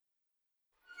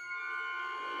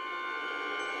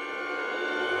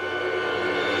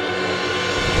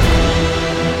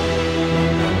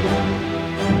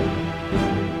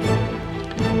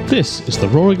This is the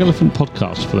Roaring Elephant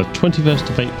podcast for the 21st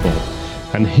of April,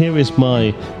 and here is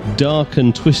my dark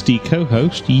and twisty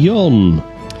co-host, Jon.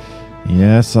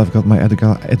 Yes, I've got my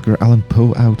Edgar Allan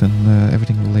Poe out and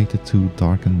everything related to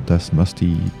dark and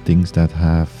musty things that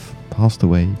have passed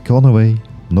away, gone away,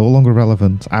 no longer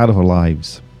relevant, out of our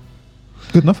lives.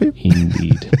 Good enough for you?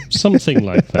 Indeed. Something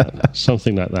like that.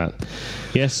 Something like that.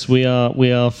 Yes, we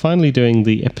are finally doing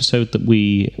the episode that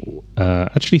we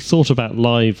actually thought about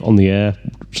live on the air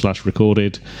 /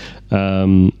 recorded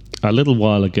a little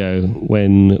while ago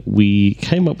when we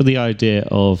came up with the idea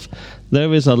of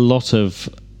there is a lot of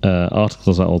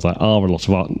articles out there, are a lot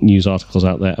of news articles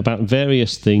out there about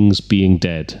various things being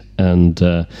dead, and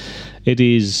it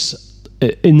is,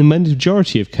 in the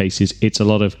majority of cases, it's a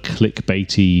lot of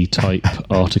clickbaity type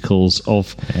articles of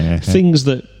things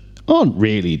that aren't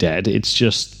really dead. It's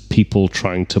just people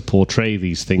trying to portray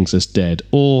these things as dead,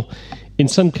 or in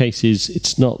some cases,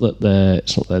 it's not that they're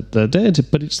dead,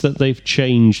 but it's that they've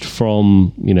changed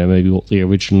from, maybe what they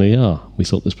originally are. We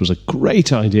thought this was a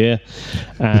great idea,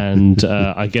 and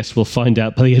I guess we'll find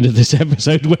out by the end of this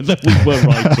episode whether we were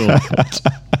right or not.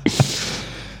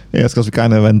 Yes, because we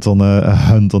kind of went on a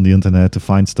hunt on the internet to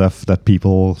find stuff that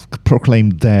people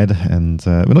proclaim dead, and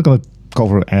we're not going to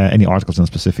cover any articles in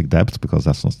specific depth because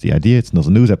that's not the idea. It's not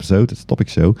a news episode, it's a topic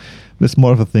show. But it's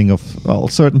more of a thing of, well,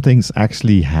 certain things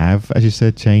actually have, as you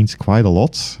said, changed quite a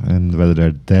lot, and whether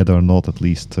they're dead or not, at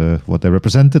least what they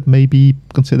represented may be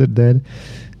considered dead.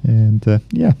 And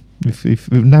we've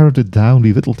narrowed it down,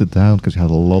 we whittled it down, because we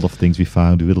had a lot of things we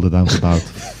found. We whittled it down to about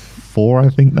 4, I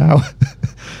think, now.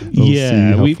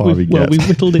 we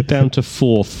whittled it down to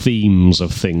 4 themes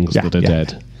of things that are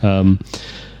dead.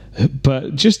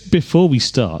 But just before we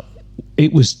start,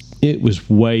 it was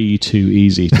way too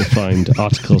easy to find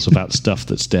articles about stuff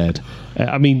that's dead.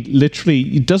 I mean, literally,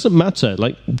 it doesn't matter.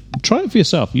 Like, try it for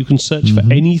yourself. You can search for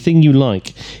anything you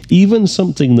like, even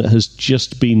something that has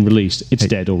just been released. It's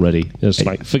dead already. It's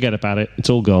like, forget about it. It's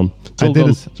all gone. It's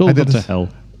all gone to hell.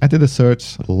 I did a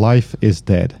search. Life is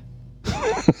dead.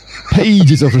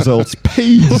 Pages of results.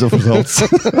 Pages of results.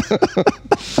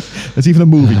 There's even a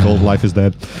movie called Life is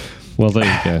Dead. Well, there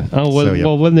you go.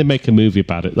 Well, when they make a movie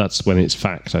about it, that's when it's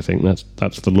fact. I think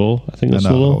that's the law. I think that's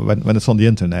the law. When it's on the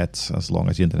internet, as long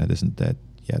as the internet isn't dead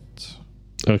yet.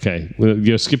 Okay, well,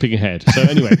 you're skipping ahead. So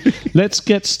anyway, let's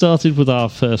get started with our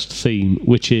first theme,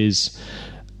 which is,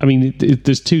 I mean,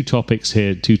 there's 2 topics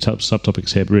here, 2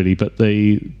 subtopics here, really, but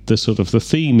the sort of the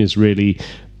theme is really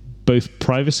both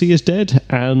privacy is dead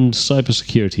and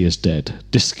cybersecurity is dead.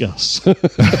 Discuss.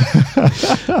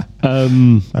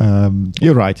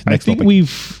 You're right. Next I think topic.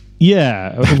 we've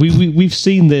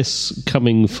seen this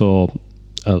coming for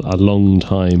a long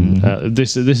time.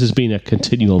 This has been a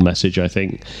continual message, I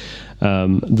think,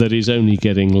 that is only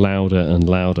getting louder and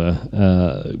louder.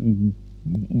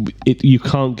 You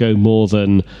can't go more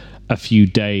than a few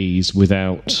days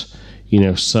without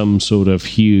some sort of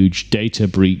huge data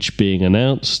breach being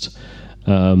announced.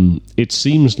 It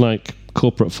seems like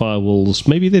corporate firewalls,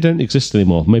 maybe they don't exist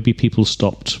anymore. Maybe people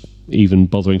stopped even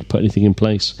bothering to put anything in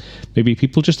place. Maybe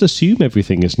people just assume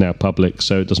everything is now public,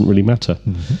 so it doesn't really matter.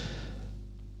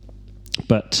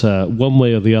 But one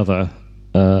way or the other,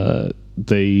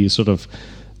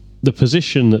 the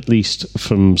position, at least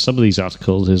from some of these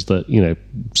articles, is that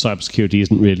cybersecurity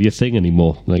isn't really a thing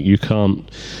anymore. Like you can't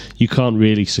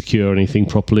really secure anything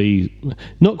properly.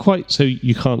 Not quite so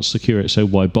you can't secure it, so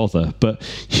why bother? But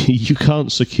you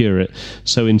can't secure it,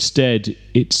 so instead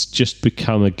it's just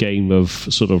become a game of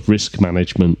sort of risk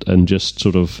management and just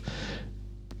sort of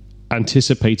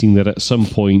anticipating that at some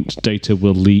point data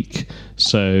will leak,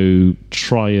 so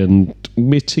try and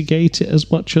mitigate it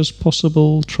as much as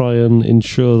possible, try and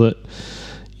ensure that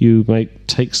you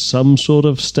take some sort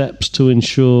of steps to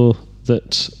ensure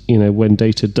that when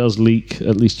data does leak,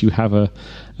 at least you have a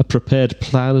prepared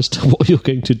plan as to what you're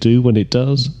going to do when it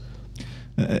does.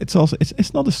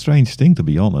 It's not a strange thing, to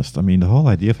be honest. I mean, the whole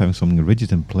idea of having something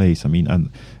rigid in place, I mean,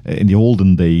 and in the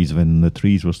olden days when the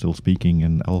trees were still speaking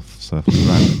and elves flew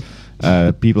around,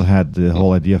 people had the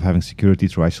whole idea of having security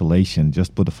through isolation.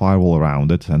 Just put a firewall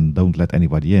around it and don't let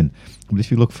anybody in. But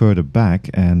if you look further back,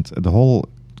 and the whole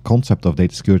concept of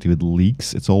data security with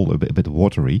leaks, it's all a bit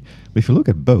watery. But if you look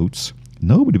at boats,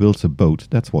 nobody builds a boat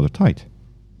that's watertight.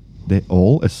 They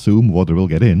all assume water will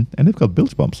get in, and they've got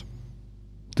bilge pumps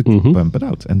to pump it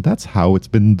out. And that's how it's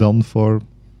been done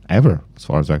forever, as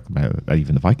far as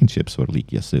even the Viking ships were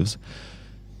leaky as sieves.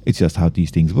 It's just how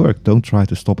these things work. Don't try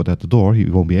to stop it at the door.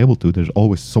 You won't be able to. There's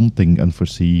always something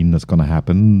unforeseen that's going to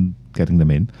happen, getting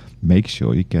them in. Make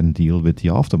sure you can deal with the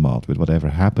aftermath, with whatever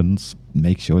happens.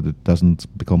 Make sure that it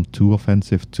doesn't become too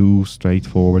offensive, too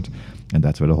straightforward. And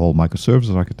that's where the whole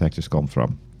microservices architectures come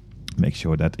from. Make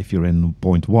sure that if you're in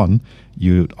point one,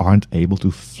 you aren't able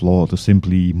to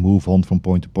simply move on from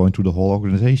point to point through the whole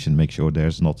organization. Make sure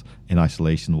there's not an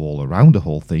isolation wall around the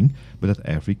whole thing, but that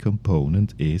every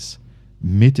component is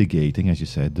mitigating, as you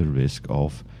said, the risk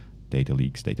of data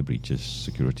leaks, data breaches,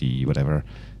 security, whatever.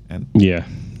 And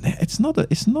it's not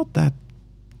that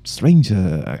strange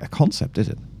a concept, is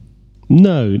it?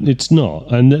 No, it's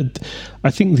not. And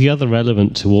I think the other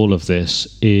element to all of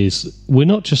this is we're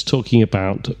not just talking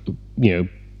about,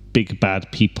 big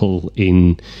bad people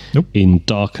in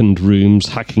darkened rooms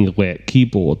hacking away at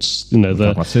keyboards.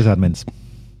 What sysadmins?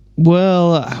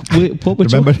 Well, what we're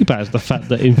talking about is the fact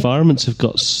that environments have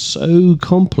got so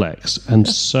complex and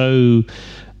so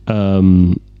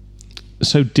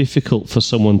difficult for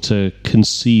someone to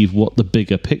conceive what the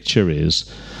bigger picture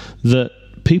is, that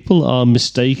people are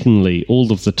mistakenly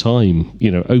all of the time,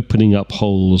 opening up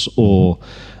holes or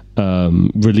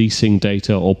releasing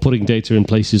data or putting data in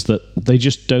places that they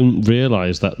just don't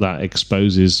realize that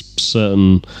exposes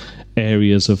certain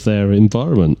areas of their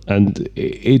environment. And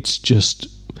it's just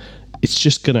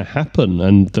going to happen.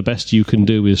 And the best you can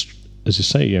do is, as you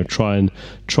say, try and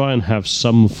have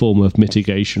some form of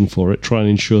mitigation for it. Try and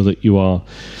ensure that you are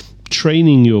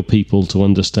training your people to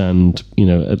understand,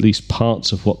 at least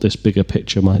parts of what this bigger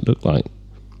picture might look like.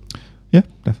 Yeah,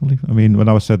 definitely. I mean, when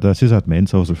I was at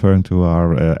sysadmins, I was referring to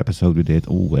our episode we did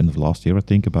end of last year, I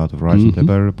think, about the Verizon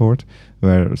Library report,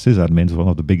 where sysadmins are one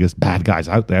of the biggest bad guys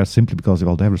out there, simply because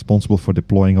they're responsible for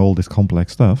deploying all this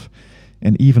complex stuff.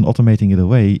 And even automating it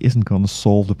away isn't going to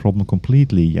solve the problem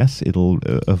completely. Yes, it'll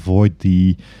avoid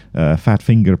the fat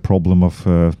finger problem of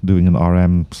doing an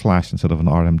RM/ instead of an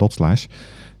RM dot slash.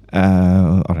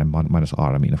 RM minus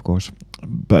R, of course.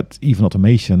 But even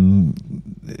automation,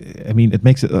 it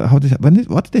makes it...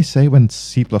 what did they say when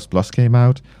C++ came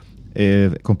out?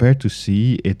 Compared to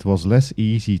C, it was less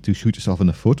easy to shoot yourself in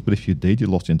the foot, but if you did, you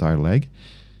lost your entire leg.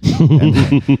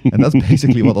 and that's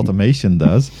basically what automation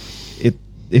does.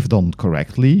 If done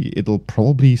correctly, it'll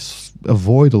probably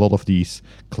avoid a lot of these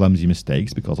clumsy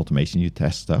mistakes, because automation, you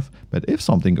test stuff. But if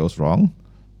something goes wrong,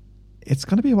 it's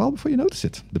going to be a while before you notice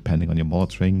it, depending on your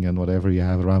monitoring and whatever you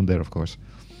have around there, of course.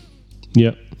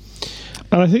 Yeah.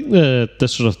 And I think the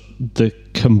sort of the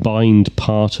combined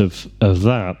part of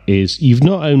that is you've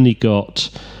not only got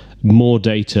more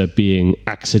data being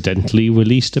accidentally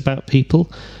released about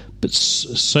people, but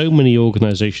so many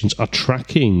organizations are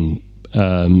tracking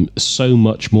so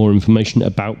much more information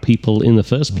about people in the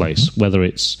first place, whether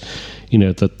it's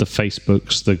the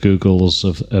Facebooks, the Googles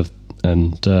of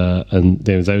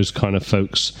and those kind of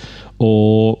folks,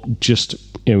 or just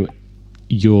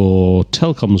your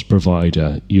telecoms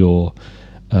provider, your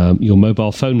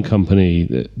mobile phone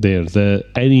company.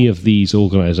 Any of these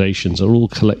organizations are all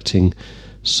collecting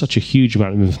such a huge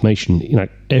amount of information.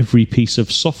 Every piece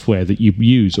of software that you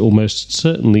use almost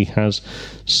certainly has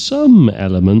some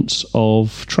elements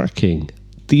of tracking.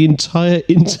 The entire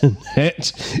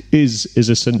internet is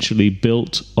essentially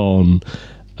built on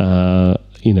now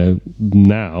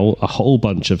a whole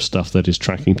bunch of stuff that is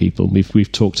tracking people.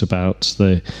 We've talked about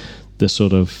the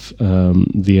sort of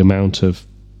the amount of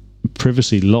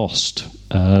privacy lost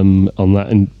on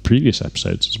that in previous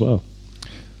episodes as well.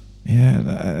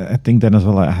 Yeah, I think then as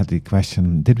well I had the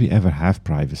question, did we ever have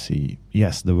privacy?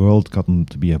 Yes, the world got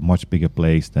to be a much bigger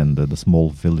place than the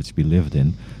small village we lived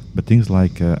in. But things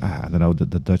like, I don't know,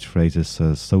 the Dutch phrase is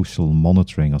social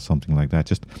monitoring or something like that.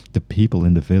 Just the people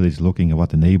in the village looking at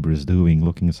what the neighbor is doing,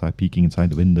 looking inside, peeking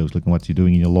inside the windows, looking at what you're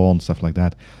doing in your lawn, stuff like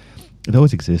that. It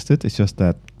always existed. It's just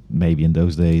that maybe in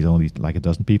those days only like a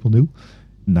dozen people knew.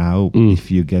 Now,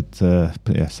 if you get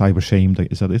cyber shamed,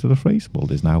 is that a phrase? Well,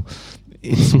 it is now.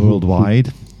 It's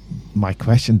worldwide. My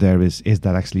question there is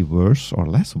that actually worse or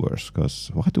less worse?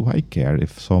 Because why do I care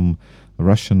if some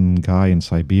Russian guy in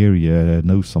Siberia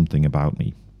knows something about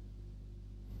me?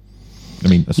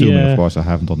 Assuming, of course, I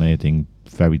haven't done anything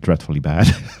very dreadfully bad.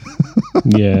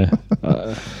 Yeah.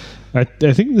 I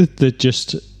think that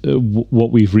just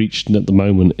what we've reached at the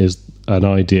moment is an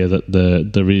idea that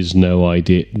there is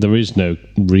no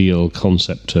real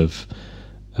concept of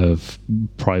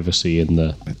privacy in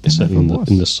the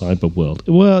cyber world.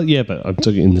 Well, yeah, but I'm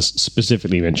talking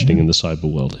specifically mentioning in the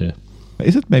cyber world here.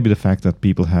 Is it maybe the fact that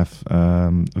people have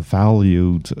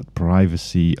valued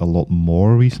privacy a lot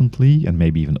more recently, and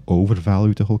maybe even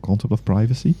overvalued the whole concept of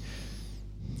privacy?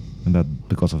 And that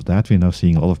because of that, we're now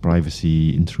seeing a lot of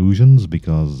privacy intrusions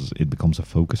because it becomes a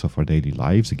focus of our daily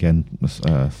lives, again,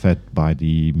 fed by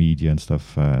the media and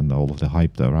stuff and all of the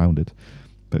hype around it.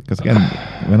 Because again,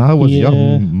 when I was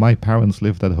young, my parents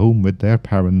lived at home with their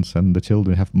parents and the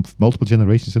children have multiple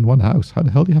generations in one house. How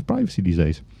the hell do you have privacy these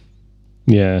days?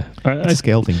 Yeah. It's a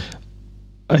scale thing.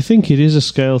 I think it is a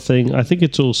scale thing. I think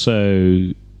it's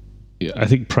also... I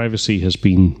think privacy has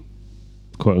been,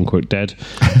 quote unquote, dead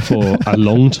for a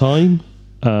long time.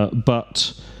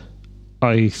 But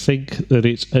I think that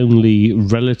it's only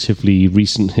relatively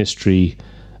recent history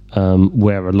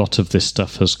where a lot of this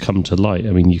stuff has come to light.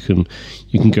 I mean, you can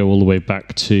go all the way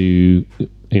back to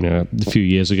a few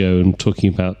years ago and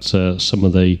talking about some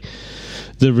of the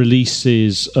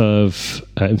releases of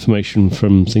information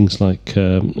from things like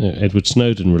Edward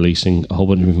Snowden releasing a whole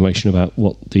bunch of information about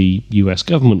what the US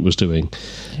government was doing.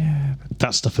 Yeah,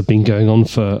 that stuff had been going on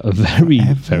for a very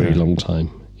long time.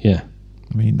 Yeah.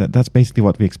 I mean, that's basically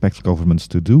what we expect governments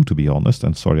to do, to be honest.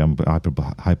 And sorry, I'm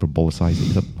hyperbolicizing.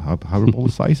 Is that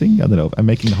hyperbolicizing? I don't know. I'm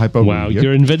making hyperbole. Wow, here.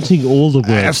 You're inventing all the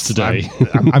words today.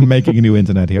 I'm making a new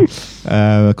internet here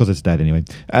because it's dead anyway.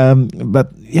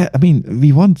 But yeah, I mean,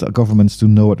 we want governments to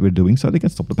know what we're doing so they can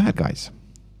stop the bad guys.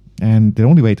 And the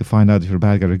only way to find out if you're a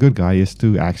bad guy or a good guy is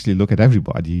to actually look at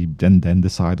everybody and then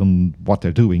decide on what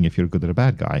they're doing if you're a good or a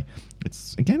bad guy.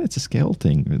 It's a scale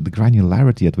thing, the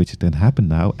granularity at which it can happen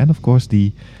now. And of course,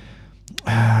 the,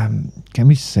 can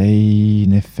we say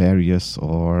nefarious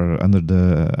or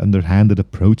underhanded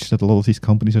approach that a lot of these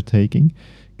companies are taking?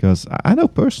 Because I know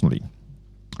personally,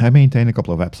 I maintain a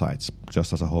couple of websites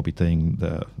just as a hobby thing,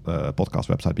 the podcast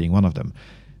website being one of them.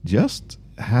 Just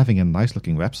having a nice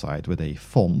looking website with a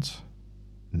font,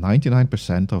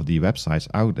 99% of the websites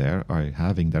out there are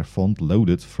having their font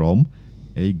loaded from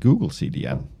a Google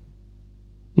CDN.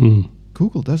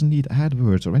 Google doesn't need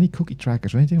AdWords or any cookie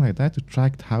trackers or anything like that to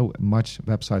track how much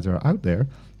websites are out there.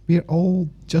 We're all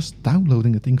just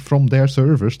downloading a thing from their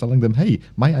servers, telling them, hey,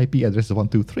 my IP address is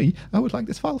 123, I would like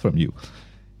this file from you.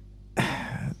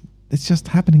 It's just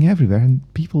happening everywhere, and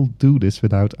people do this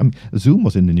without... Zoom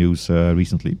was in the news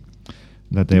recently,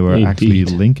 that they were actually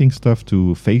linking stuff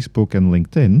to Facebook and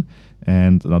LinkedIn.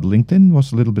 And LinkedIn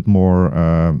was a little bit more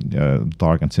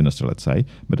dark and sinister, let's say.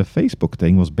 But the Facebook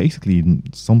thing was basically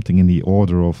something in the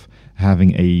order of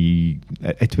having a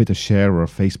Twitter share or a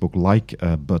Facebook like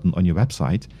button on your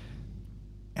website.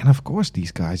 And of course,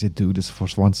 these guys, they do this for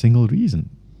one single reason,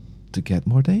 to get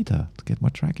more data, to get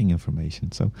more tracking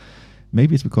information. So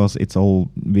maybe it's because it's all,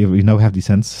 we now have the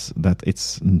sense that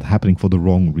it's happening for the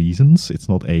wrong reasons. It's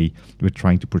not we're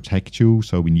trying to protect you,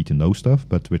 so we need to know stuff,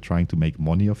 but we're trying to make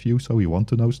money off you, so we want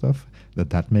to know stuff.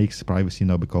 That makes privacy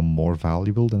now become more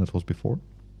valuable than it was before.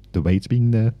 The way it's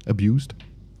being abused.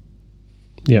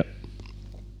 Yeah.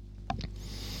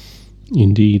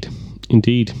 Indeed.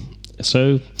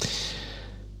 So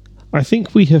I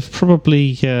think we have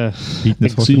probably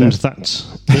exhumed that.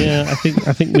 Yeah, I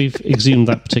think we've exhumed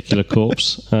that particular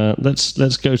corpse.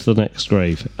 Let's go to the next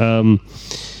grave.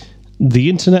 The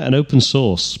internet and open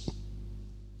source.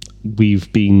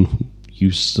 We've been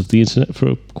users of the internet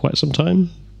for quite some time.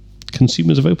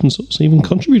 Consumers of open source, even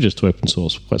contributors to open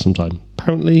source for quite some time.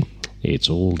 Apparently, it's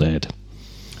all dead.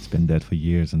 It's been dead for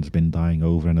years, and it's been dying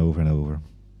over and over and over.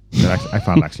 I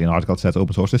found actually an article that says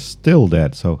open source is still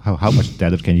dead. So how much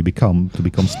deader can you become to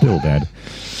become still dead?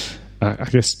 I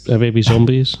guess maybe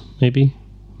zombies. Maybe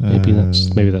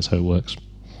that's how it works.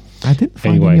 I didn't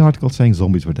find any article saying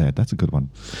zombies were dead. That's a good one.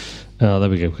 Oh, there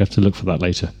we go. We have to look for that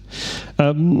later.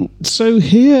 So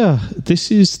here, this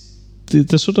is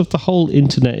the sort of the whole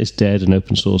internet is dead and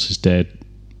open source is dead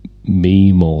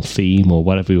meme or theme or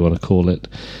whatever you want to call it.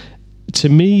 To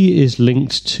me, is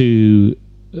linked to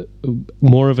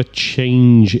more of a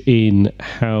change in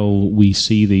how we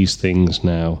see these things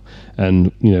now, and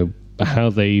how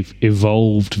they've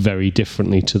evolved very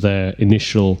differently to their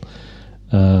initial,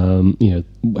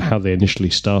 how they initially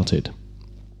started.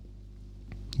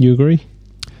 You agree?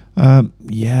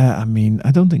 Yeah, I mean,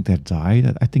 I don't think they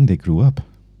died. I think they grew up.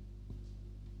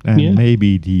 And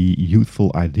maybe the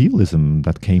youthful idealism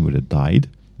that came with it died.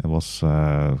 It was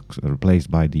replaced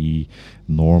by the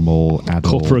normal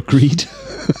adult... Corporate greed.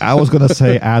 I was going to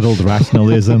say adult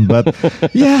rationalism, but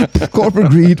yeah,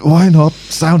 corporate greed, why not?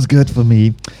 Sounds good for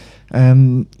me.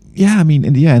 And yeah, I mean,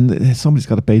 in the end, somebody's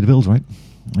got to pay the bills, right?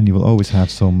 And you will always have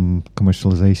some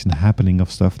commercialization happening of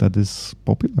stuff that is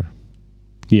popular.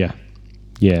 Yeah.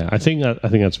 I think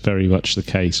that's very much the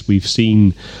case. We've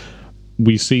seen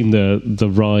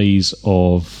the rise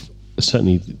of...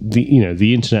 Certainly,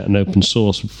 the internet and open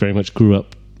source very much grew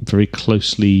up very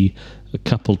closely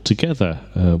coupled together.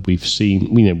 We've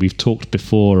seen, we've talked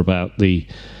before about the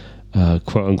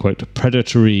quote unquote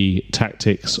predatory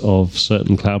tactics of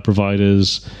certain cloud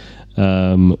providers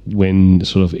when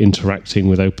sort of interacting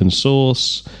with open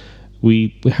source.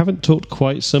 We haven't talked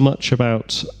quite so much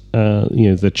about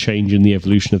the change in the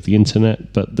evolution of the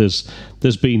internet, but there's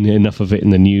been enough of it in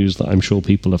the news that I'm sure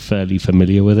people are fairly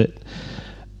familiar with it.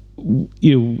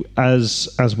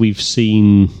 As we've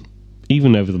seen,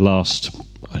 even over the last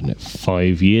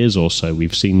 5 years or so,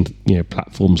 we've seen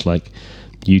platforms like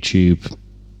YouTube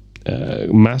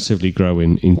massively grow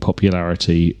in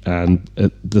popularity, and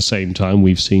at the same time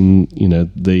we've seen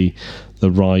the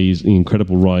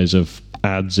incredible rise of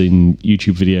ads in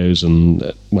YouTube videos and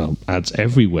ads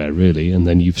everywhere really. And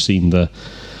then you've seen the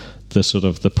sort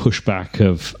of the pushback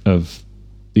of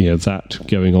that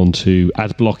going on to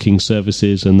ad blocking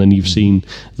services, and then you've seen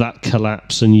that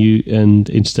collapse, and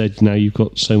instead now you've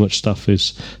got so much stuff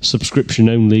is subscription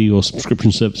only, or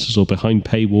subscription services, or behind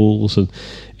paywalls. And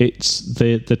it's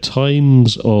the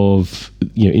times of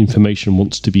information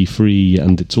wants to be free,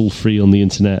 and it's all free on the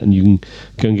internet, and you can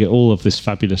go and get all of this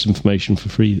fabulous information for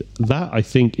free. That, I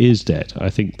think, is dead. I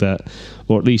think that,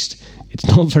 or at least it's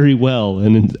not very well,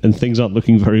 and things aren't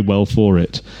looking very well for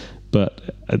it. But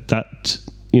that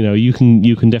you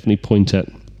can definitely point at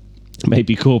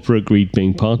maybe corporate greed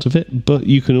being part of it, but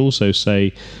you can also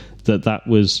say that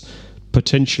was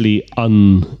potentially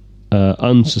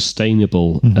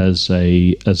unsustainable as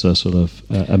a sort of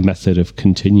a method of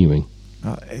continuing.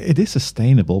 It is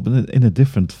sustainable, but in a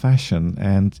different fashion.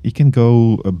 And you can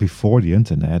go before the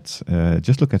internet.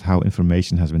 Just look at how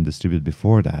information has been distributed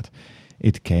before that.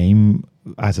 It came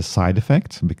as a side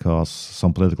effect because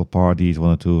some political parties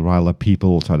wanted to rile up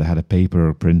people, so they had a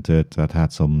paper printed that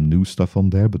had some new stuff on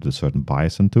there, but with a certain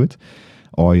bias into it.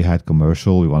 Or you had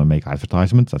commercial, you want to make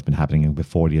advertisements. That's been happening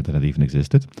before the internet even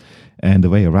existed. And the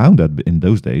way around that in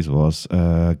those days was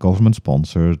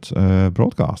government-sponsored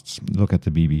broadcasts. Look at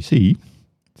the BBC.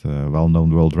 It's a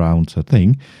well-known world-round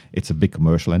thing. It's a big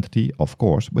commercial entity, of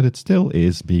course, but it still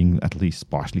is being at least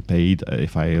partially paid,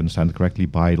 if I understand it correctly,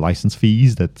 by license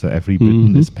fees that every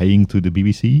Briton is paying to the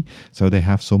BBC. So they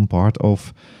have some part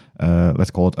of,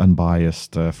 let's call it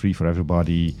unbiased, free for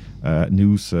everybody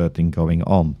news thing going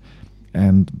on.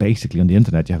 And basically on the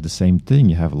internet, you have the same thing.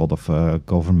 You have a lot of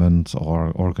government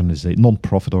or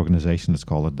non-profit organizations, let's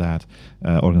call it that,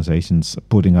 organizations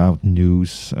putting out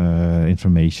news,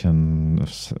 information,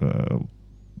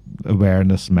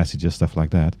 awareness messages, stuff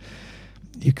like that.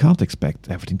 You can't expect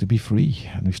everything to be free.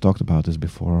 And we've talked about this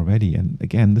before already. And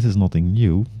again, this is nothing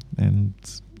new. And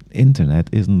internet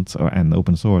isn't, and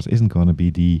open source isn't going to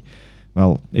be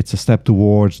it's a step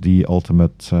towards the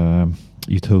ultimate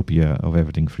utopia of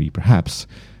everything free, perhaps,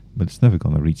 but it's never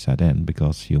going to reach that end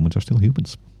because humans are still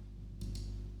humans.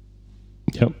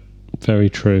 Yep, very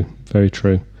true, very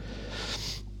true.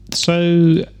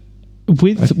 So,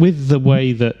 with the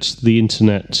way that the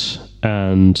internet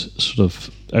and sort of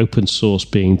open source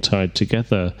being tied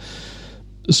together,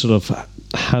 sort of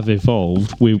have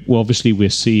evolved. We're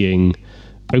seeing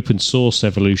open source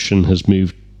evolution has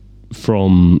moved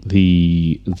from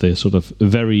the sort of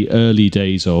very early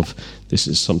days of this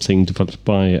is something developed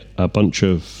by a bunch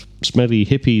of smelly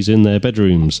hippies in their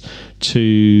bedrooms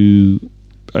to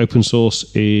open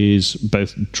source is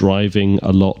both driving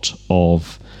a lot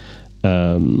of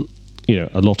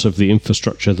a lot of the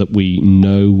infrastructure that we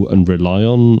know and rely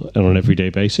on an everyday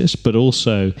basis, but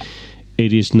also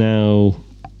it is now,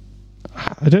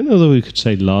 I don't know that we could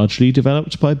say largely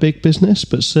developed by big business,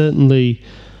 but certainly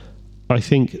I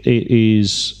think it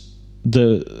is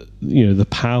the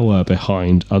power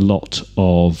behind a lot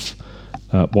of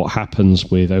what happens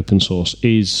with open source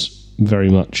is very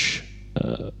much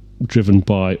driven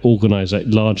by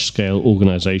large-scale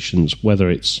organizations, whether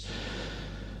it's,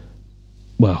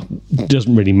 it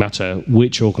doesn't really matter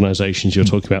which organizations you're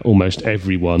talking about. Almost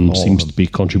everyone seems to be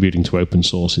contributing to open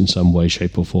source in some way,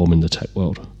 shape or form in the tech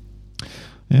world.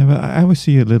 Yeah, but I always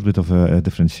see a little bit of a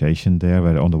differentiation there,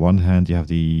 where on the one hand you have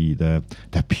the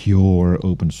pure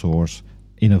open source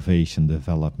innovation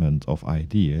development of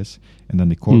ideas, and then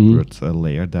the corporate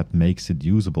layer that makes it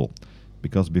usable.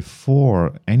 Because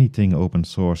before anything open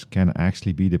source can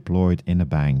actually be deployed in a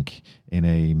bank, in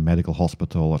a medical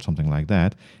hospital or something like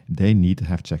that, they need to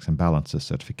have checks and balances,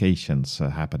 certifications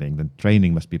happening, then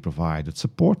training must be provided,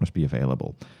 support must be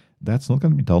available. That's not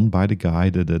going to be done by the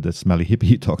guy, the smelly hippie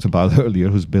you talked about earlier,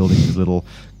 who's building this little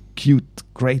cute,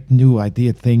 great new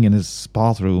idea thing in his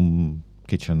bathroom,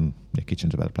 kitchen. Yeah,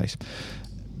 kitchen's a better place.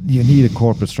 You need a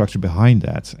corporate structure behind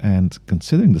that. And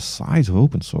considering the size of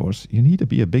open source, you need to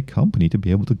be a big company to be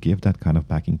able to give that kind of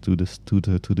backing to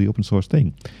the open source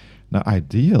thing. Now,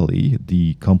 ideally,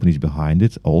 the companies behind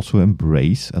it also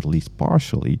embrace, at least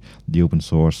partially, the open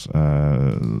source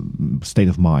state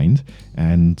of mind.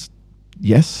 And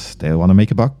yes, they want to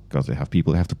make a buck because they have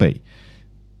people who have to pay.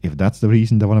 If that's the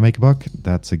reason they want to make a buck,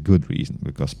 that's a good reason,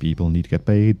 because people need to get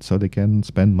paid so they can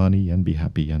spend money and be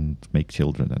happy and make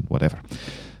children and whatever.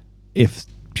 If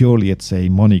purely it's a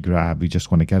money grab, we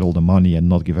just want to get all the money and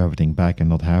not give everything back and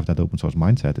not have that open source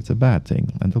mindset, it's a bad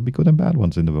thing. And there'll be good and bad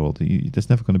ones in the world. There's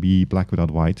never going to be black without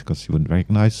white, because you wouldn't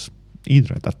recognize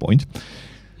either at that point.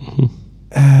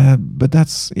 Mm-hmm. But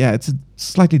it's a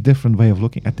slightly different way of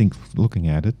looking at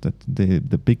it, that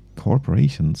the big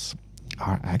corporations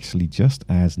are actually just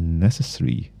as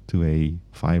necessary to a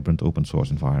vibrant open source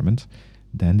environment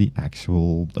than the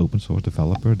actual open source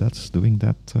developer that's doing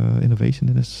that innovation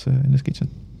in his kitchen.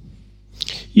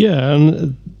 Yeah,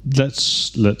 and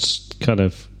let's kind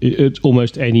of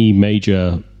almost any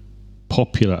major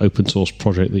popular open source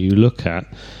project that you look at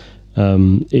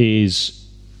is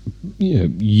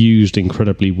used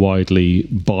incredibly widely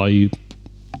by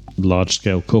large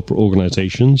scale corporate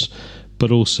organizations, but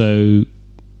also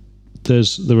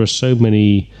there are so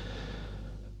many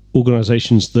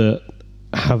organizations that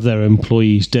have their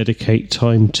employees dedicate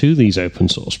time to these open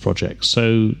source projects.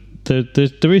 So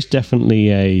there is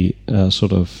definitely a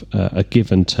sort of a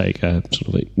give and take, a sort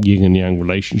of a yin and yang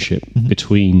relationship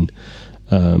between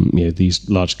these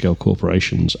large scale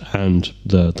corporations and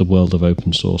the world of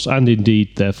open source, and indeed,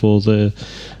 therefore, the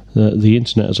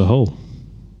internet as a whole.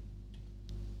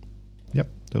 Yep,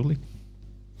 totally.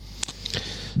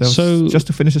 So just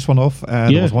to finish this one off,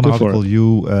 there was one article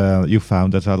you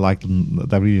found that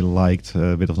I really liked,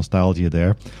 a bit of nostalgia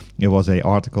there. It was an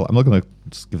article. I'm not going to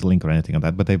give the link or anything on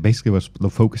that, but they basically was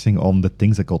focusing on the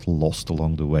things that got lost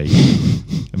along the way.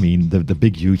 I mean, the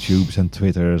big YouTubes and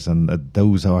Twitters, and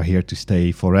those are here to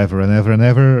stay forever and ever and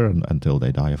ever, until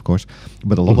they die, of course.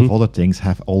 But a lot of other things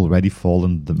have already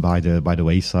fallen by the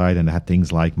wayside, and they had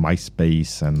things like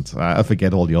MySpace, and I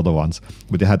forget all the other ones.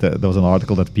 But there was an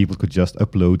article that people could just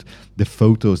upload the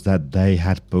photos that they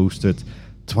had posted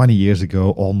 20 years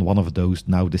ago on one of those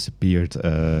now disappeared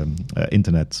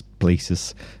internet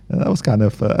places. And that was kind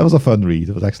of it was a fun read.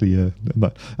 It was actually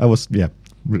I was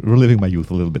reliving my youth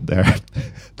a little bit there.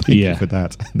 Thank you for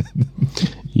that.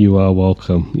 You are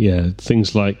welcome. Yeah,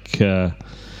 things like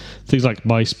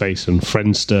MySpace and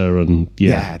Friendster, and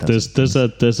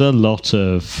there's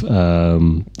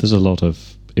a lot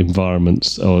of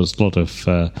environments, or there's a lot of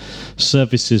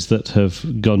services that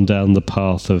have gone down the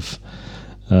path of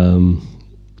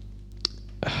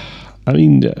I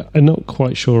mean, I'm not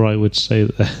quite sure I would say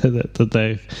that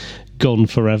they're gone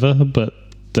forever, but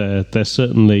they're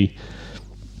certainly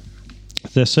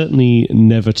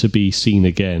never to be seen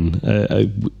again.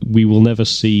 We will never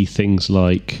see things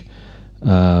like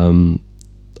I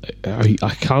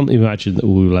can't imagine that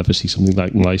we will ever see something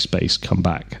like MySpace come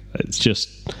back. It's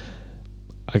just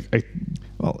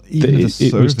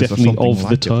it was definitely of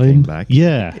the time.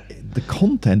 Yeah, the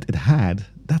content it had,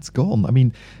 that's gone. I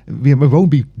mean, we won't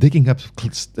be digging up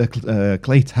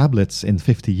clay tablets in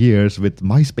 50 years with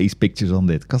MySpace pictures on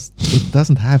it, because it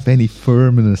doesn't have any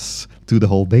firmness to the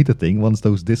whole data thing. Once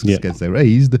those disks get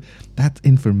erased, that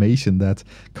information, that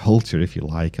culture, if you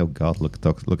like, oh God, look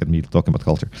at me talking about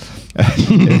culture.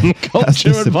 Culture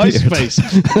and MySpace.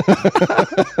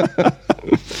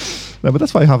 No, but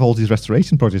that's why I have all these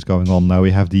restoration projects going on now.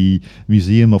 We have the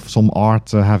Museum of Some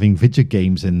Art having video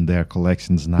games in their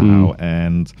collections now,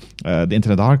 and the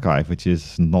Internet Archive, which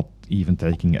is not even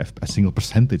taking a single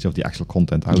percentage of the actual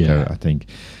content out there, I think.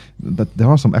 But there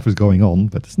are some efforts going on,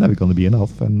 but it's never going to be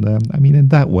enough. And I mean, in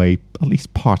that way, at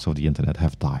least parts of the internet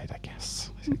have died, I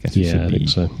guess. We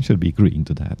should be agreeing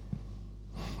to that.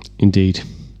 Indeed.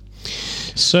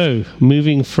 So,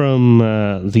 moving from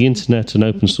the internet and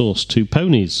open source to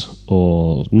ponies,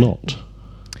 or not?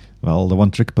 Well, the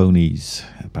one-trick ponies,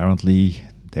 apparently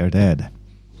they're dead.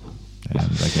 And I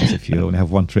guess if you only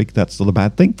have one trick, that's not a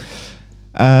bad thing.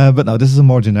 But no, this is a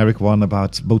more generic one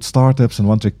about both startups and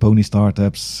one-trick pony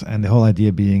startups, and the whole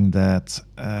idea being that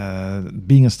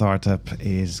being a startup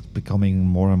is becoming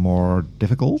more and more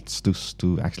difficult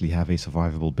to actually have a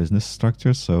survivable business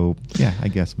structure. So, yeah, I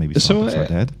guess maybe startups are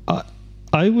dead.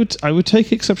 I would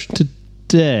take exception to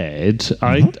dead.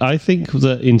 Mm-hmm. I think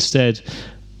that instead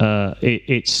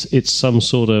it's some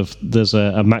sort of, there's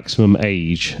a maximum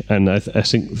age, and I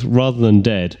think rather than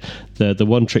dead, the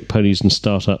one trick ponies and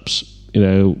startups,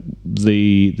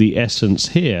 the essence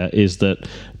here is that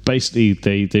basically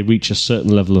they reach a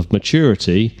certain level of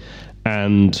maturity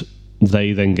and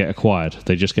they then get acquired.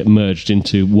 They just get merged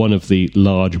into one of the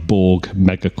large Borg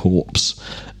megacorps.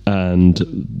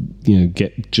 and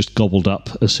get just gobbled up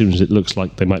as soon as it looks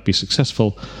like they might be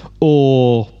successful,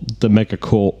 or the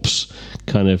megacorps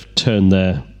kind of turn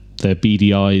their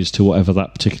beady eyes to whatever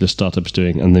that particular startup is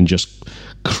doing and then just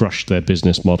crush their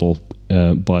business model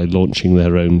by launching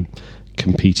their own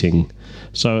competing.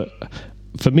 So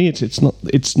for me, it's not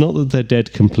that they're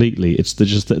dead completely. It's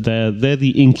just that they're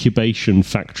the incubation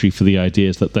factory for the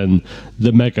ideas that then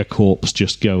the megacorps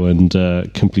just go and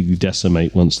completely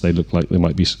decimate once they look like they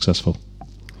might be successful.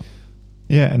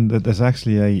 Yeah, and there's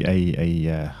actually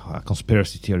a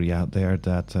conspiracy theory out there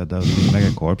that those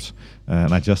megacorps,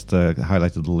 and I just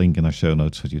highlighted the link in our show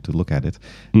notes for you to look at it,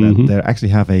 that they actually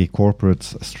have a corporate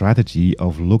strategy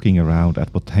of looking around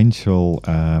at potential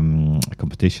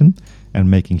competition and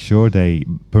making sure they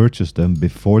purchase them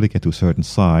before they get to a certain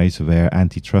size where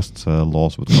antitrust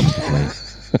laws would come into play.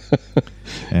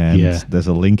 And there's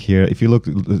a link here. If you look,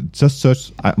 just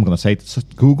search, I'm going to say it,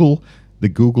 just Google the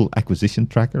Google acquisition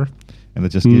tracker. And it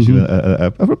just gives you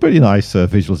a pretty nice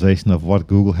visualization of what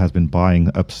Google has been buying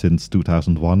up since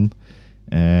 2001,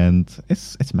 and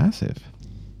it's massive.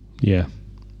 Yeah.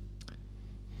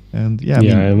 And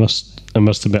I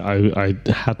must admit I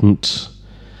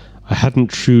hadn't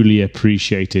truly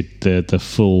appreciated the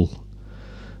full.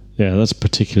 Yeah, that's a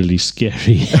particularly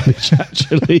scary image,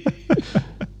 actually.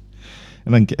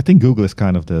 And then I think Google is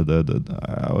kind of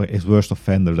his worst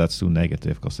offender. That's too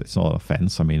negative because it's not an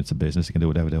offense. I mean, it's a business; they can do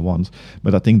whatever they want.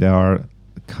 But I think their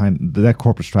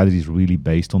corporate strategy is really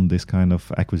based on this kind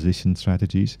of acquisition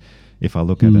strategies. If I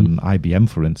look at an IBM,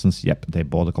 for instance, they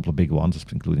bought a couple of big ones,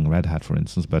 including Red Hat, for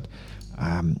instance. But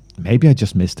maybe I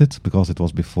just missed it because it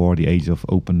was before the age of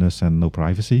openness and no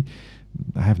privacy.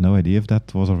 I have no idea if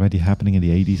that was already happening in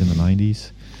the 80s and the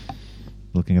 90s.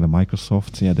 Looking at the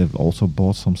Microsoft, they've also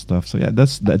bought some stuff. So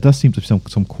that does seem to be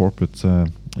some corporate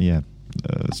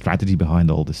strategy behind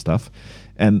all this stuff.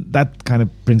 And that kind of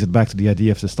brings it back to the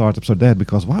idea of the startups are dead,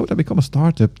 because why would I become a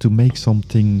startup to make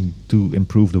something to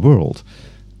improve the world?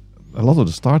 A lot of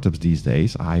the startups these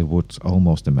days, I would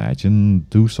almost imagine,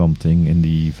 do something in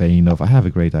the vein of, I have a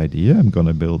great idea, I'm going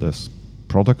to build this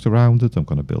product around it, I'm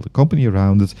going to build a company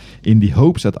around it in the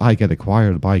hopes that I get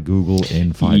acquired by Google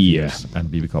in 5 years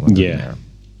and become a millionaire.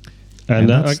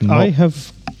 And I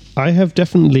have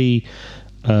definitely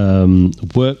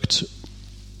worked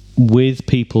with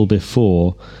people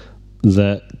before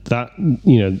that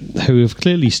who have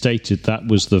clearly stated that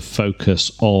was the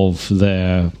focus of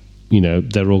their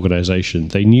organization.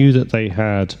 They knew that they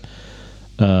had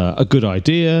a good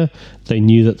idea. They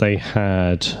knew that they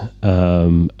had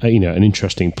an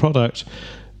interesting product,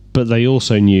 but they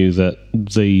also knew that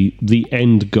the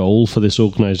end goal for this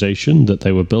organization that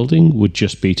they were building would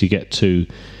just be to get to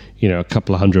a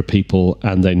couple of hundred people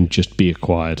and then just be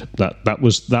acquired. That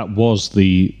was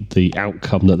the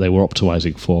outcome that they were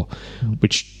optimizing for,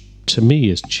 which to me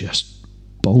is just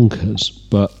bonkers.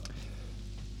 But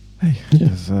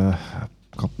there's a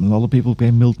lot of people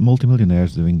became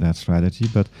multimillionaires doing that strategy,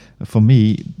 but for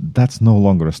me, that's no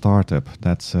longer a startup.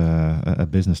 That's a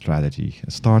business strategy.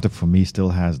 A startup for me still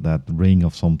has that ring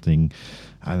of something,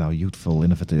 I don't know, youthful,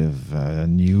 innovative,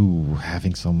 new,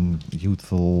 having some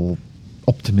youthful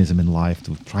optimism in life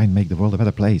to try and make the world a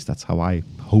better place. That's how I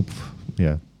hope.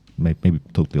 Yeah, maybe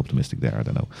totally optimistic there. I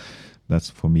don't know. That's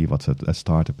for me what a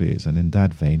startup is. And in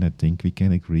that vein, I think we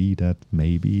can agree that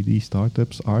maybe these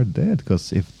startups are dead.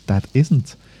 Because if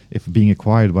being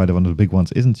acquired by one of the big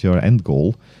ones isn't your end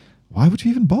goal, why would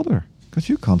you even bother? Because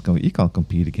you can't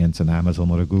compete against an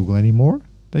Amazon or a Google anymore.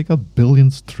 They got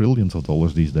billions, trillions of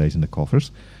dollars these days in the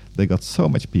coffers. They got so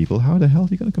much people. How the hell are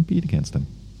you going to compete against them?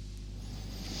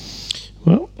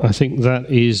 Well, I think that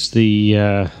is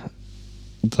the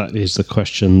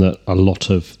question that a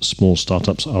lot of small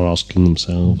startups are asking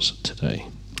themselves today.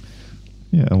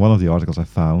 Yeah, and one of the articles I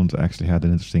found actually had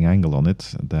an interesting angle on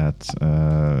it. That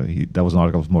was an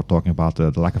article that was more talking about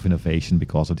the lack of innovation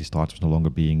because of these startups no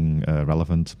longer being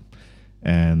relevant.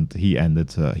 And he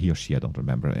or she, I don't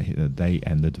remember, they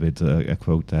ended with a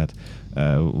quote that,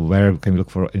 where can we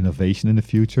look for innovation in the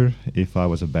future? If I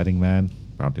was a betting man,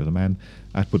 probably the man,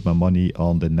 I'd put my money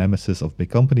on the nemesis of big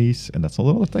companies, and that's not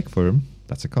another tech firm,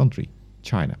 that's a country,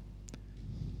 China.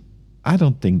 I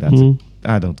don't think that's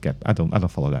I don't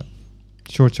follow that.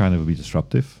 Sure, China will be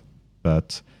disruptive,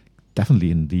 but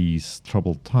definitely in these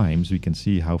troubled times, we can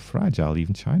see how fragile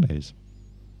even China is.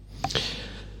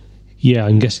 Yeah,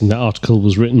 I'm guessing that article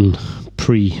was written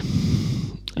pre.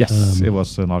 Yes, it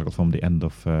was an article from the end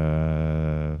of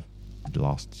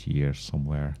last year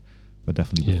somewhere, but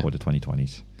definitely before the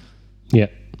 2020s. Yeah.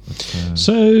 But,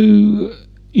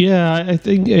 I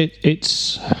think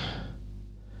it's.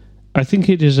 I think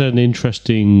it is an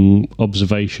interesting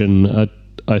observation.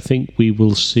 I think we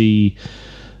will see.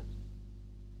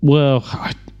 Well,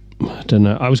 I don't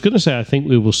know. I was going to say I think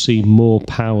we will see more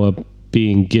power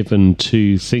being given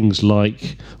to things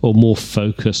like, or more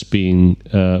focus being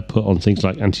put on things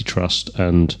like antitrust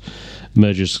and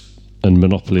mergers and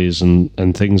monopolies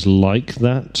and things like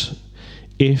that,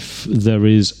 if there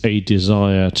is a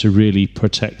desire to really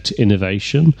protect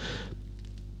innovation.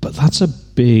 But that's a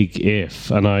big if,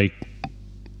 and I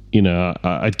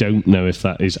don't know if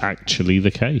that is actually the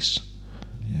case.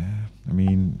 I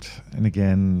mean, and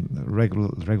again,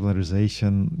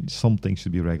 regularization, something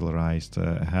should be regularized.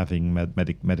 Having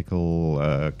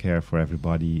medical care for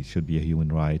everybody should be a human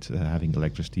right. Having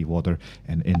electricity, water,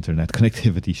 and internet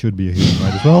connectivity should be a human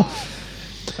right as well.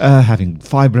 Having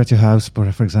fiber at your house,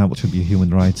 for example, should be a human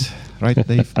right. Right,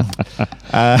 Dave?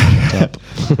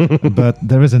 But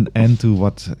there is an end to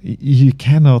what... You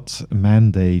cannot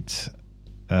mandate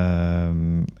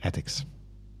ethics.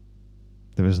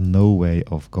 There is no way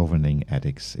of governing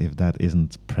ethics. If that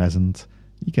isn't present,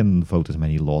 you can vote as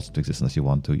many laws into existence as you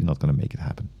want to. You're not going to make it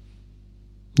happen.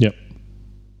 Yep.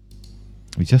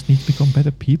 We just need to become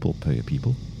better people.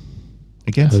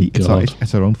 Again,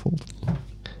 it's our own fault.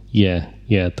 Yeah,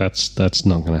 that's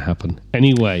not going to happen.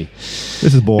 Anyway,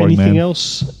 this is boring. Anything man.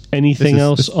 else? Anything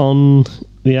else on?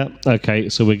 Yeah. Okay.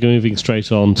 So we're moving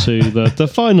straight on to the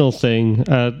final thing.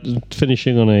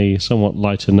 Finishing on a somewhat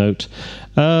lighter note.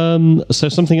 So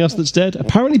something else that's dead.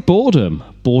 Apparently, boredom.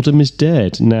 Boredom is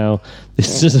dead. Now,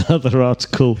 this is another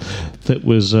article that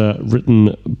was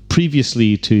written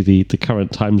previously to the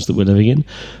current times that we're living in,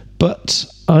 but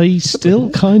I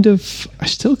still kind of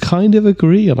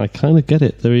agree, and I kind of get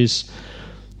it. There is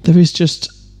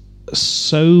just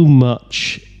so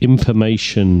much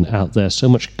information out there, so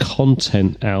much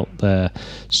content out there,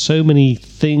 so many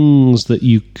things that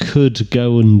you could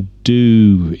go and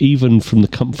do, even from the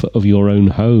comfort of your own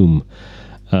home.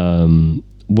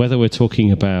 Whether we're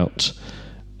talking about,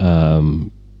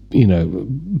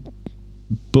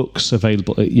 books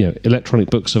available, electronic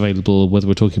books available, whether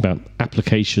we're talking about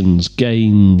applications,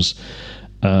 games,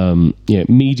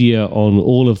 media on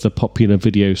all of the popular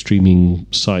video streaming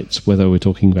sites, whether we're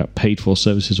talking about paid for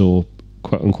services or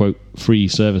quote unquote free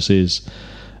services.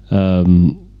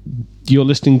 You're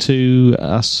listening to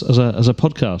us as a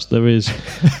podcast. There is,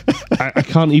 I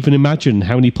can't even imagine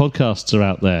how many podcasts are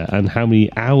out there and how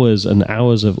many hours and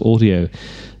hours of audio.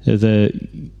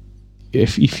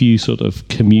 If you sort of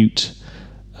commute,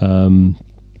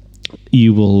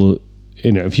 you will,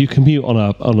 if you commute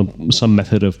on some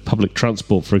method of public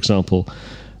transport, for example,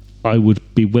 I would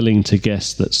be willing to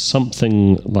guess that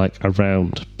something like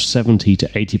around 70 to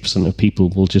 80% of people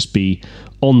will just be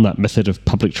on that method of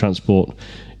public transport,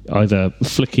 either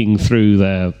flicking through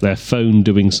their phone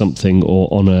doing something,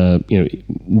 or on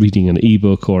reading an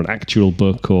ebook or an actual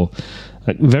book, or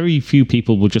very few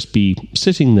people will just be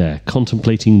sitting there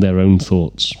contemplating their own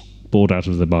thoughts, bored out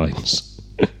of their minds.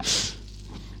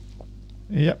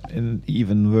 Yeah, and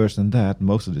even worse than that,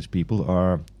 most of these people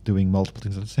are doing multiple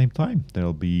things at the same time.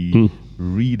 They'll be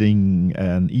reading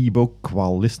an ebook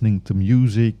while listening to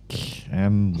music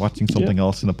and watching something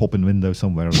else in a pop-in window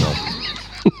somewhere as well.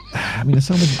 I mean, there's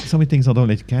so many things not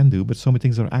only you can do, but so many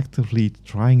things are actively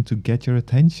trying to get your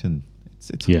attention.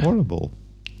 It's horrible.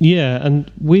 Yeah, and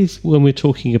when we're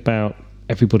talking about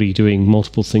everybody doing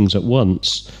multiple things at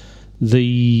once,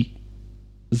 the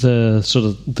sort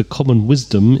of the common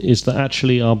wisdom is that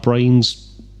actually our brains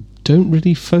don't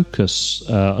really focus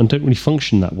and don't really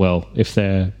function that well if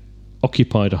they're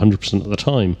occupied 100% of the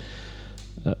time.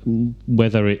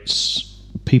 Whether it's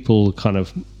people kind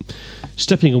of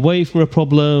stepping away from a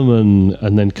problem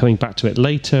and then coming back to it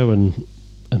later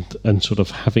and sort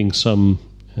of having some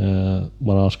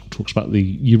one article talks about the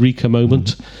eureka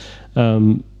moment.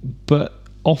 But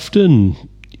often,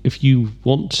 if you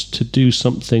want to do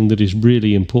something that is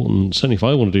really important, certainly if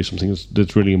I want to do something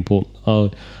that's really important,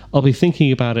 I'll be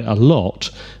thinking about it a lot,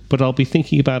 but I'll be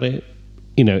thinking about it,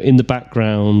 in the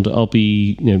background. I'll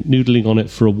be, noodling on it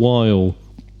for a while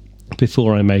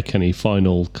before I make any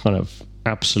final kind of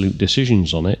absolute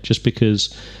decisions on it, just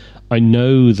because I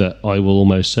know that I will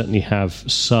almost certainly have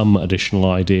some additional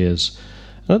ideas.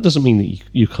 And that doesn't mean that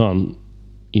you can't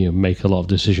make a lot of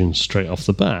decisions straight off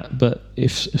the bat, but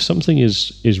if something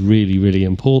is really, really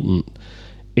important,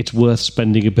 it's worth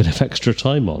spending a bit of extra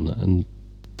time on, and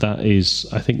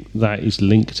I think that is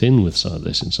linked in with some of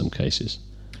this in some cases.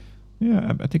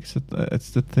 Yeah, I think it's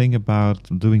the thing about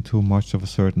doing too much of a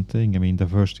certain thing. I mean,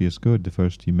 diversity is good.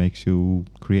 Diversity makes you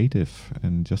creative,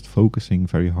 and just focusing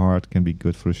very hard can be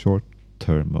good for a short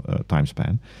term time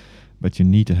span, but you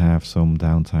need to have some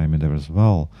downtime in there as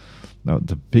well. Now,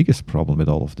 the biggest problem with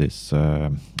all of this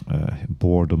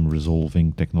boredom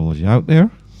resolving technology out there,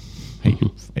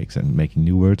 making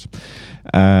new words,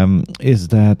 is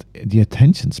that the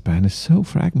attention span is so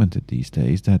fragmented these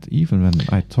days that even when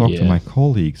I talk to my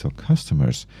colleagues or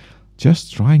customers,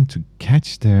 just trying to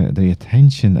catch their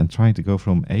attention and trying to go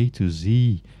from A to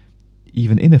Z,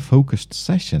 even in a focused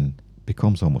session,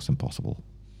 becomes almost impossible.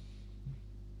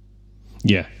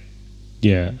 Yeah.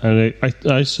 And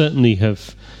I certainly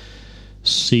have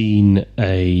seen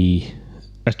a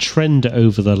trend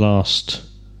over the last,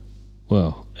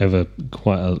 over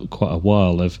quite a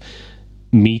while of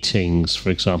meetings, for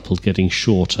example, getting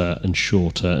shorter and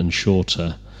shorter and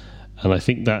shorter. And I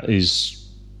think that is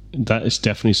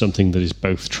definitely something that is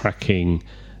both tracking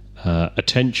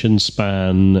attention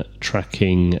span,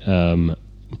 tracking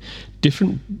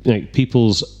different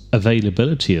people's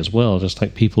availability as well, just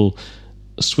like people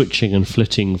switching and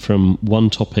flitting from one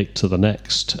topic to the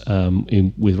next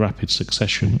with rapid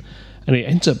succession. And it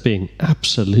ends up being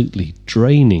absolutely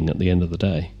draining at the end of the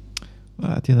day.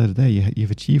 Well, at the end of the day, you've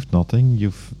achieved nothing,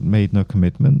 you've made no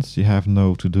commitments, you have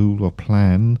no to-do or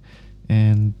plan,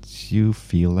 and you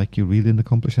feel like you really didn't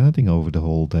accomplish anything over the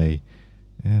whole day.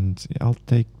 And I'll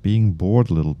take being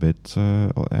bored a little bit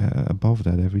above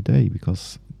that every day,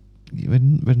 because we're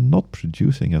not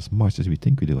producing as much as we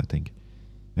think we do, I think.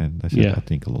 And I said I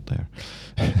think a lot there.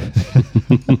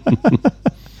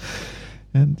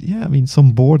 And I mean,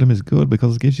 some boredom is good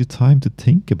because it gives you time to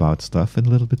think about stuff in a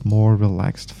little bit more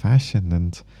relaxed fashion.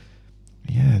 And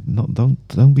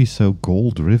don't be so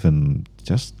goal driven.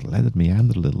 Just let it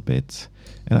meander a little bit.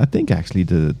 And I think actually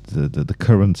the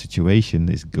current situation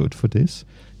is good for this,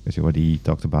 as you already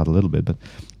talked about a little bit. But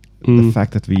the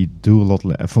fact that we do a lot,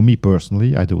 for me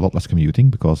personally, I do a lot less commuting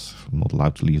because I'm not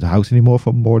allowed to leave the house anymore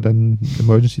for more than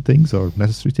emergency things or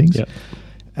necessary things. Yeah.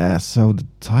 So the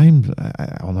time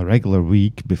on a regular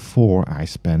week before, I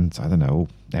spent, I don't know,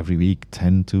 every week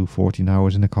 10 to 14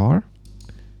 hours in a car.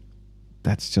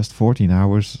 That's just 14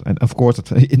 hours. And of course,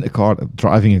 in a car,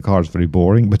 driving a car is very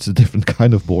boring, but it's a different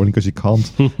kind of boring because you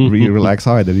can't really relax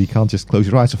either. You can't just close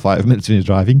your eyes for 5 minutes when you're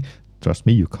driving. Trust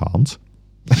me, you can't.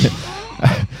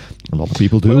 A lot of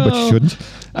people do, but you shouldn't.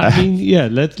 I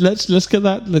mean, let's get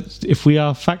that. If we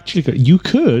are factually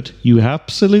good, you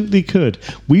absolutely could.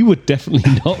 We would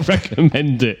definitely not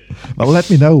recommend it. Well, let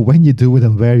me know when you do it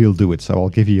and where you'll do it, so I'll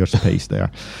give you your space there.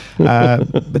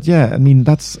 But I mean,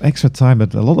 that's extra time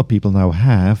that a lot of people now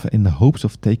have in the hopes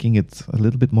of taking it a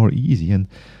little bit more easy. And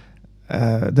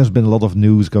there's been a lot of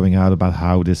news going out about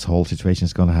how this whole situation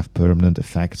is going to have permanent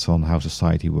effects on how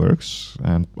society works.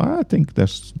 And I think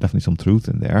there's definitely some truth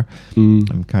in there.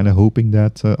 I'm kind of hoping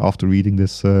that after reading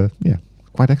this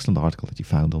quite excellent article that you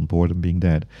found on boredom being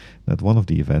dead, that one of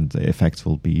the effects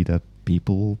will be that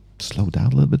people slow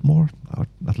down a little bit more, or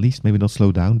at least maybe not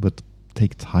slow down, but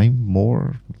take time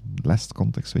more, less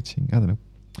context switching. I don't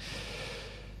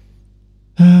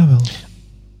know.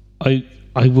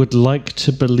 I would like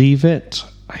to believe it.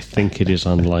 I think it is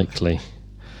unlikely.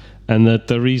 And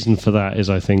the reason for that is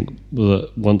I think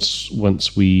that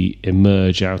once we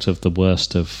emerge out of the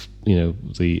worst of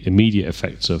the immediate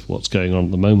effects of what's going on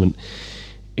at the moment,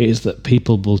 is that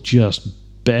people will just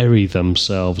bury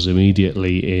themselves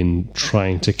immediately in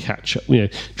trying to catch up,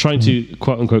 trying to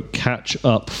quote unquote catch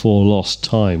up for lost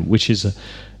time, which is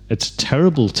it's a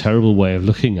terrible, terrible way of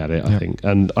looking at it, I think.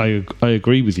 And I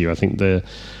agree with you. I think the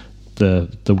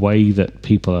way that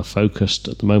people are focused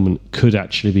at the moment could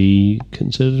actually be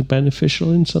considered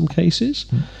beneficial in some cases.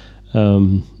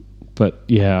 But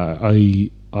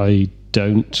I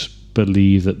don't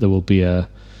believe that there will be I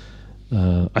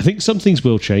think some things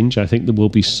will change. I think there will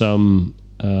be some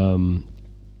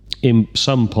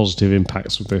positive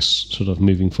impacts of this sort of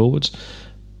moving forwards.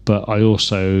 But I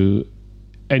also,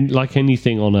 and like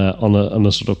anything on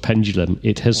a sort of pendulum,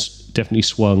 it has definitely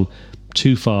swung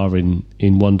too far in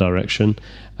one direction,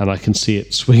 and I can see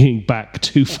it swinging back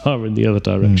too far in the other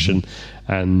direction.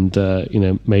 And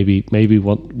maybe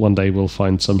one day we'll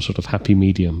find some sort of happy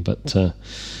medium. But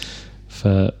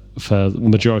for the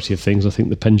majority of things, I think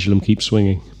the pendulum keeps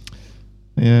swinging.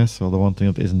 Yes, well, the one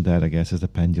thing that isn't dead, I guess, is the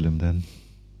pendulum. Then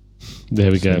there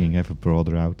we go, swinging ever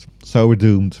broader out. So we're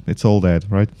doomed. It's all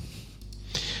dead, right?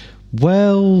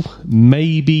 Well,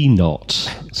 maybe not.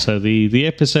 So the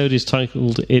episode is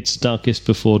titled It's Darkest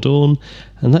Before Dawn,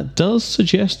 and that does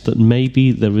suggest that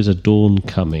maybe there is a dawn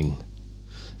coming.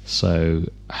 So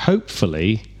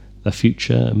hopefully the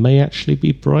future may actually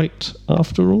be bright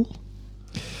after all.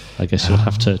 I guess you'll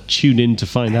have to tune in to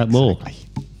find out more.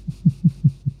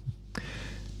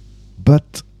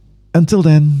 But until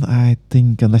then, I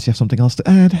think unless you have something else to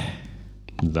add,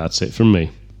 that's it from me.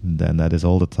 then that is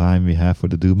all the time we have for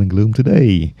the doom and gloom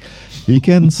today. You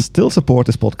can still support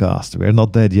this podcast. We're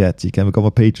not dead yet. You can become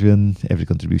a patron. Every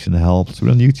contribution helps.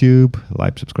 We're on YouTube.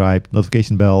 Like, subscribe,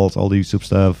 notification bells, all the YouTube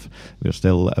stuff. We're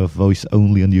still a voice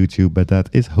only on YouTube, but that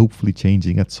is hopefully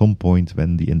changing at some point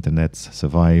when the internet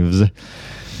survives.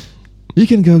 You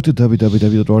can go to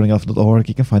www.roaringelephant.org.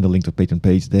 You can find a link to the Patreon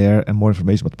page there and more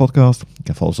information about the podcast. You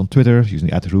can follow us on Twitter using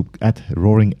the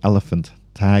 @RoaringElephant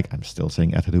tag. I'm still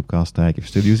saying @Hadoopcast tag. If you're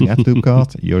still using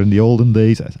 @Hadoopcast, you're in the olden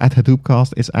days.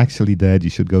 @Hadoopcast is actually dead. You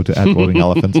should go to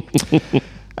 @RoaringElephant.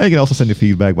 And you can also send your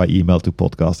feedback by email to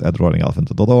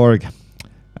podcast@roaringelephant.org.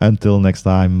 Until next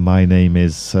time, my name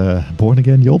is Born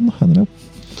Again Jon. I don't know.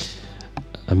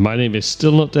 And my name is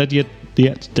still not dead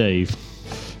yet Dave.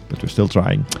 But we're still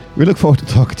trying. We look forward to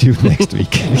talking to you next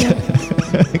week.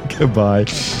 Goodbye.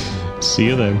 See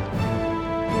you then.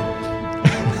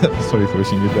 Sorry for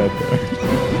wishing you dead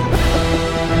there.